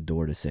hand on the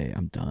door to say,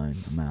 I'm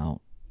done, I'm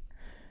out.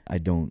 I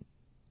don't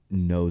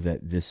know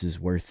that this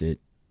is worth it.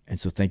 And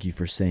so thank you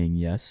for saying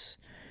yes.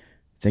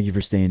 Thank you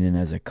for staying in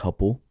as a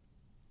couple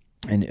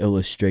and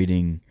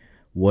illustrating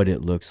what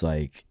it looks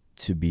like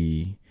to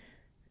be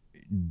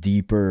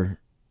deeper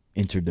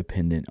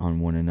interdependent on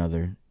one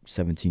another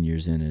 17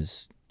 years in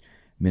as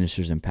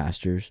ministers and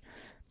pastors.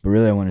 But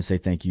really, I want to say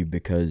thank you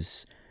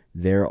because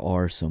there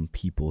are some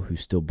people who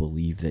still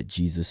believe that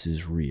Jesus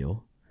is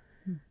real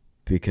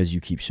because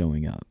you keep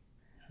showing up.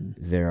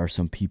 There are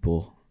some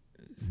people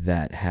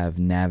that have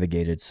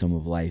navigated some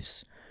of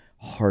life's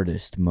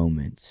hardest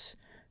moments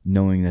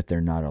knowing that they're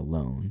not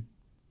alone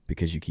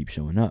because you keep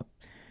showing up.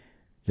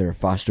 There are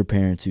foster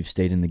parents who've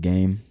stayed in the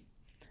game,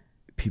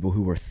 people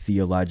who were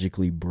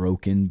theologically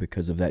broken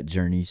because of that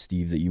journey,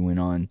 Steve, that you went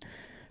on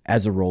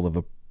as a role of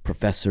a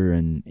professor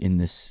and in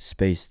this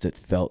space that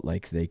felt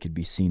like they could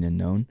be seen and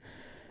known.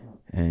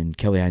 And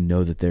Kelly, I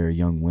know that there are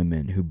young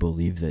women who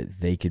believe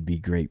that they could be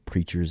great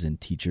preachers and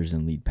teachers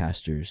and lead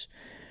pastors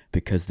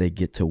because they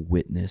get to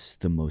witness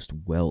the most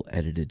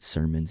well-edited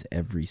sermons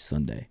every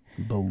Sunday.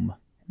 Boom.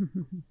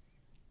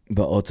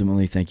 But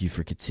ultimately, thank you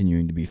for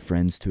continuing to be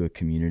friends to a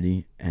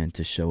community and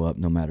to show up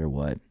no matter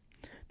what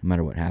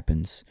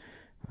happens.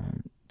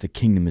 The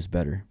kingdom is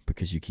better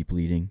because you keep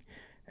leading,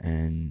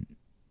 and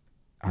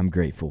I'm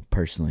grateful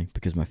personally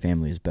because my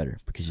family is better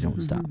because you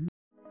don't stop.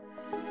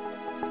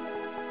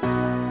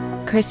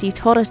 Chris, you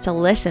told us to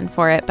listen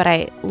for it, but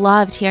I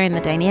loved hearing the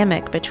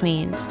dynamic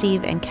between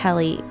Steve and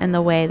Kelly and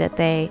the way that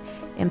they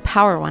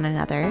empower one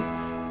another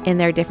in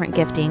their different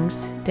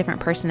giftings, different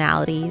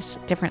personalities,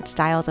 different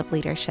styles of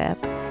leadership.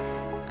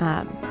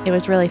 It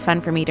was really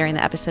fun for me during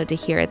the episode to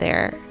hear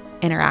their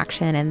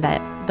interaction and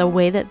that the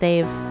way that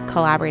they've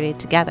collaborated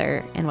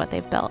together and what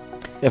they've built.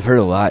 I've heard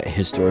a lot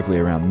historically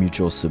around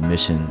mutual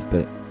submission,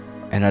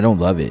 and I don't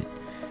love it.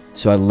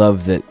 So I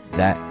love that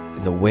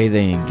the way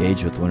they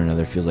engage with one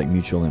another feels like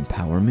mutual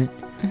empowerment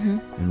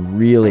and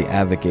really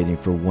advocating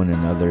for one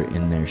another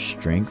in their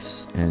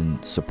strengths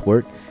and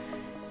support.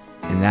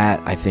 And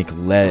that, I think,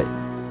 led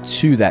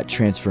to that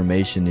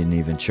transformation in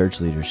even church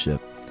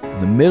leadership. In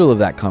the middle of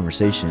that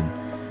conversation,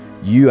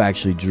 you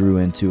actually drew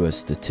into a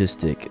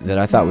statistic that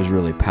I thought was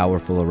really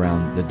powerful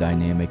around the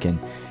dynamic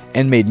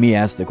and made me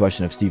ask the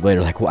question of Steve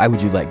later, like, why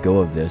would you let go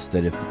of this?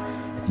 That if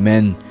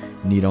men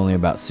need only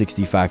about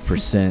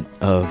 65%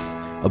 of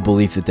a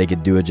belief that they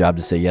could do a job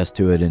to say yes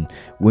to it, and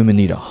women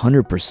need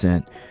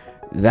 100%,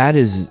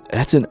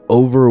 that's an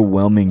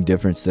overwhelming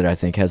difference that I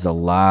think has a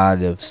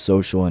lot of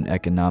social and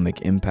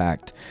economic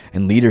impact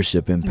and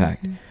leadership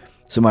impact.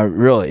 So my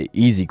really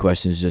easy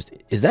question is just,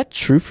 is that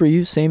true for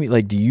you, Sammy?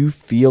 Like, do you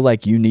feel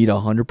like you need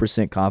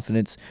 100%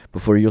 confidence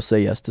before you'll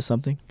say yes to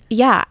something?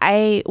 Yeah,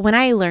 when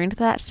I learned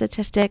that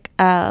statistic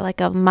like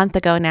a month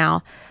ago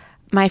now,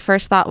 my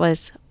first thought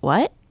was,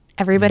 what?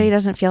 Everybody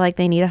doesn't feel like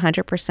they need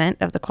 100%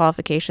 of the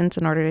qualifications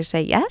in order to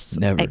say yes?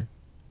 Never.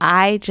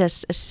 I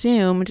just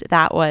assumed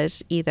that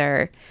was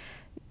either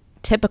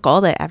typical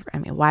that,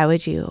 why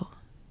would you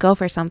go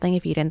for something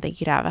if you didn't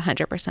think you'd have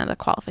 100% of the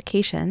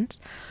qualifications?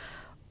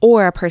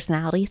 Or a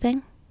personality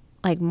thing,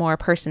 like more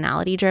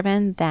personality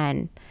driven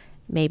than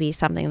maybe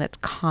something that's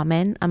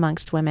common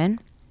amongst women.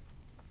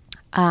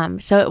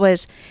 So it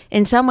was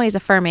in some ways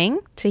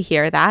affirming to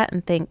hear that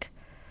and think,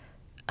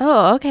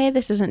 oh, okay,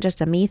 this isn't just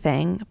a me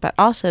thing, but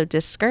also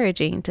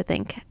discouraging to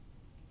think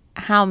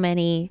how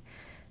many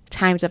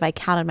times have I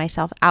counted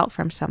myself out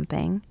from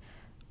something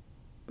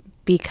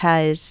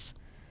because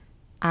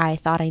I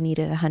thought I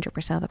needed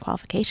 100% of the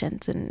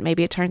qualifications, and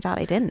maybe it turns out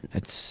I didn't.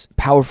 It's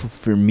powerful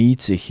for me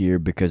to hear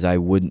because I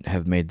wouldn't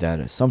have made that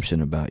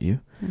assumption about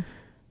you.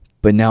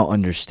 But now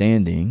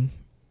understanding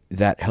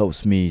that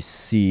helps me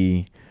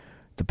see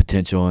the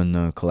potential in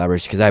the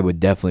collaboration, because I would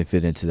definitely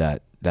fit into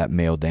that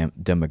male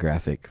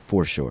demographic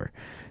for sure.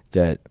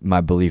 That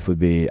my belief would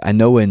be, I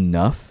know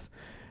enough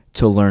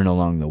to learn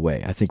along the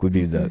way. I think would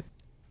be the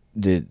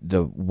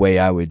way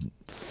I would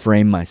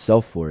frame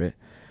myself for it.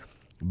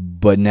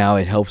 But now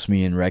it helps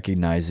me in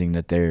recognizing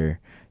that there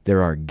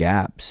are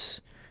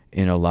gaps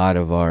in a lot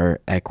of our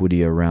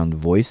equity around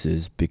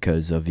voices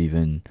because of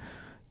even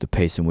the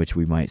pace in which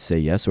we might say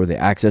yes, or the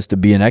access to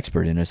be an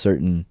expert in a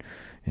certain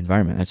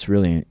environment. That's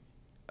really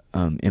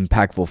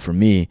impactful for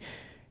me.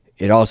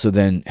 It also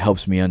then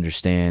helps me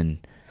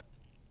understand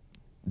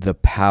the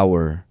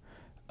power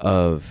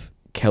of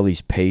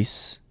Kelly's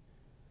pace,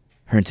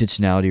 her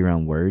intentionality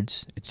around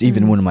words. It's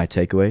even one of my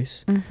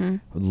takeaways.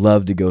 Would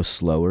love to go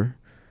slower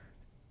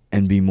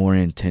and be more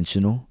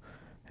intentional,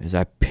 as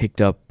I picked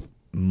up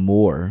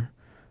more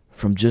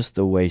from just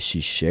the way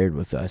she shared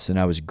with us, and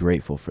I was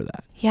grateful for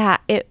that. Yeah,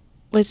 it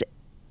was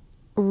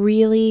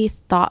really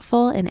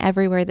thoughtful in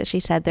every word that she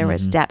said. There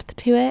was depth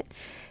to it,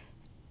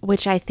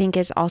 which I think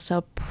is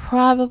also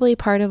probably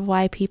part of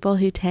why people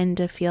who tend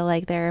to feel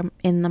like they're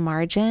in the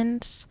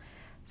margins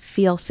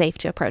feel safe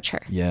to approach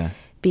her. Yeah.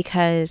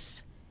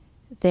 Because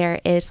there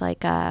is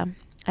like a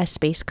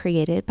space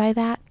created by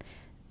that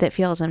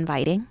feels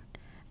inviting.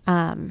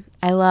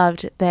 I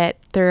loved that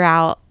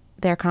throughout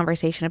their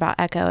conversation about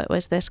Echo, it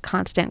was this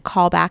constant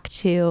callback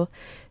to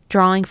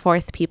drawing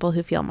forth people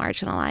who feel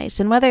marginalized.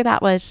 And whether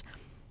that was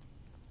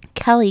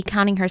Kelly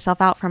counting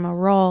herself out from a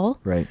role,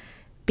 right,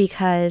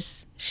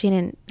 because she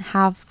didn't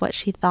have what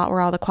she thought were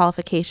all the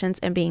qualifications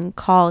and being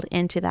called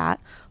into that,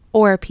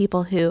 or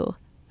people who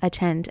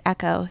attend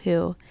Echo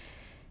who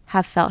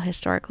have felt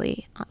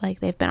historically like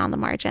they've been on the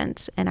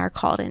margins and are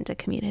called into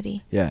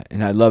community. Yeah,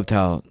 and I loved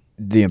how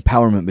the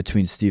empowerment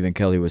between Steve and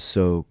Kelly was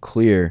so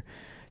clear,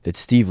 that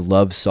Steve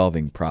loves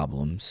solving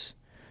problems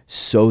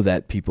so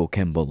that people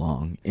can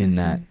belong in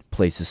that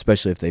place,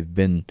 especially if they've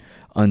been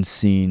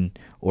unseen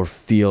or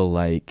feel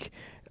like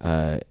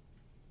the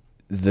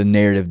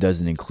narrative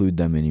doesn't include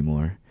them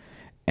anymore.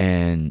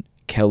 And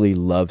Kelly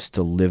loves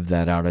to live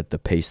that out at the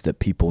pace that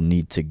people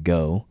need to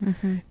go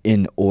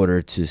in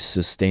order to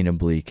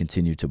sustainably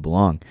continue to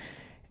belong.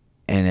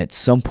 And at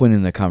some point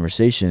in the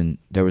conversation,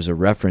 there was a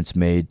reference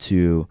made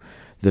to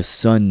the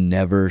sun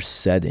never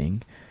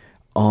setting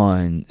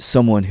on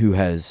someone who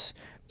has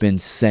been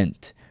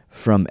sent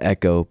from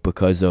Echo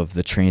because of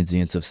the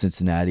transience of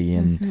Cincinnati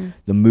and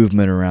the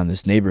movement around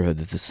this neighborhood,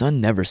 that the sun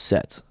never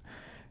sets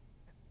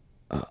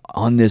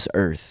on this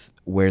earth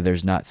where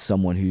there's not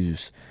someone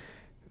who's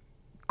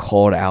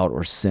called out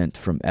or sent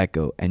from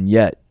Echo. And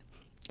yet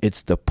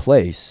it's the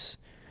place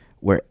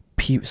where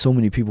so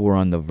many people were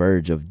on the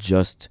verge of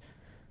just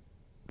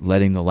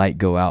letting the light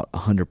go out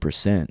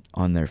 100%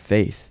 on their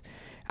faith.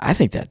 I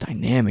think that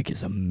dynamic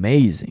is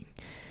amazing,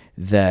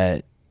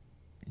 that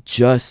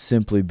just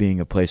simply being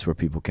a place where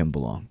people can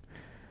belong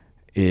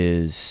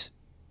is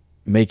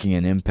making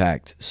an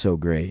impact so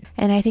great.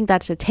 And I think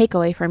that's a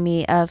takeaway for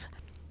me of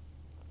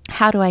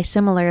how do I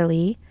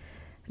similarly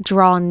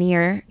draw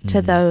near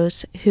to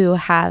those who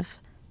have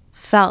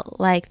felt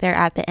like they're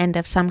at the end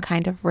of some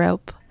kind of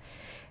rope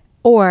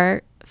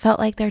or felt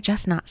like they're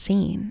just not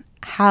seen.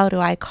 How do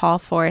I call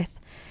forth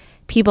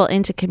people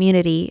into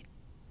community?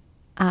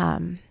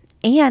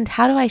 And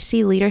how do I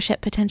see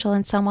leadership potential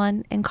in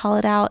someone and call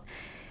it out?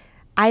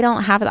 I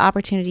don't have the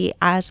opportunity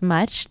as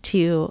much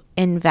to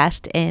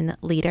invest in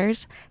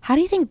leaders. How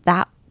do you think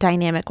that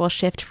dynamic will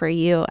shift for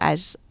you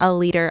as a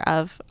leader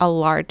of a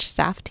large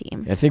staff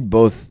team? I think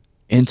both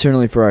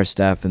internally for our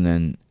staff and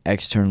then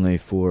externally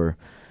for,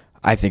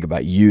 I think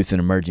about youth and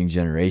emerging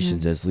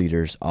generations as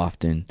leaders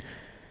often,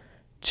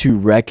 to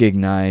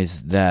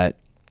recognize that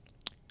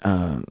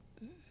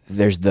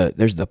there's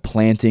the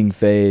planting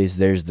phase,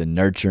 there's the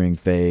nurturing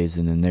phase,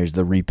 and then there's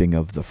the reaping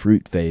of the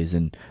fruit phase.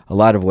 And a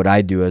lot of what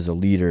I do as a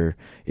leader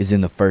is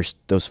in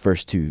those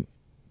first two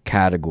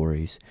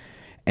categories.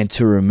 And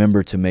to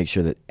remember to make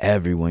sure that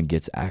everyone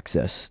gets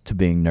access to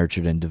being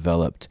nurtured and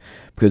developed,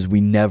 because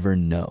we never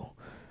know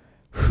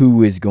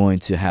who is going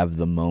to have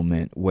the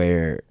moment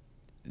where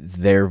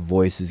their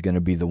voice is going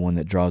to be the one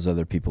that draws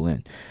other people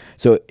in.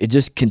 So it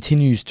just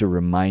continues to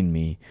remind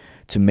me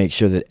to make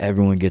sure that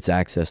everyone gets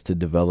access to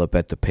develop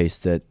at the pace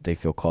that they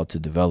feel called to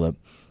develop,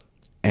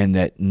 and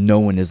that no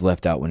one is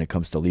left out when it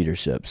comes to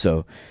leadership.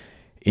 So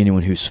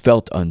anyone who's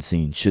felt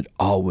unseen should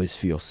always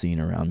feel seen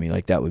around me.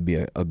 Like that would be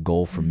a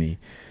goal for me,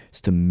 is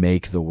to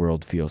make the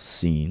world feel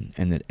seen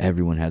and that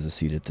everyone has a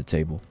seat at the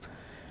table.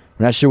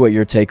 We're not sure what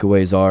your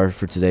takeaways are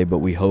for today, but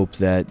we hope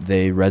that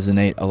they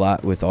resonate a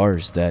lot with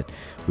ours, that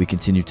we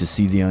continue to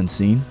see the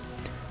unseen.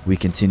 We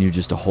continue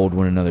just to hold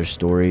one another's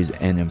stories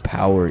and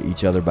empower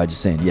each other by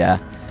just saying, yeah,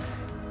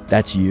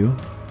 that's you.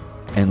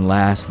 And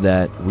last,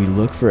 that we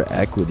look for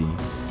equity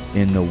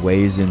in the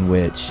ways in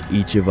which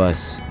each of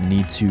us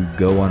need to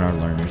go on our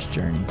learner's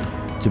journey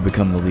to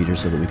become the leader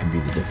so that we can be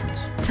the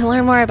difference. To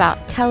learn more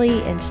about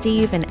Kelly and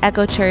Steve and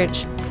Echo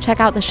Church, check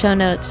out the show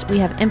notes. We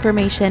have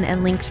information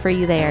and links for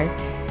you there.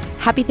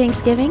 Happy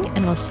Thanksgiving,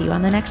 and we'll see you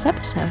on the next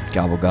episode.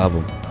 Gobble,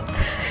 gobble.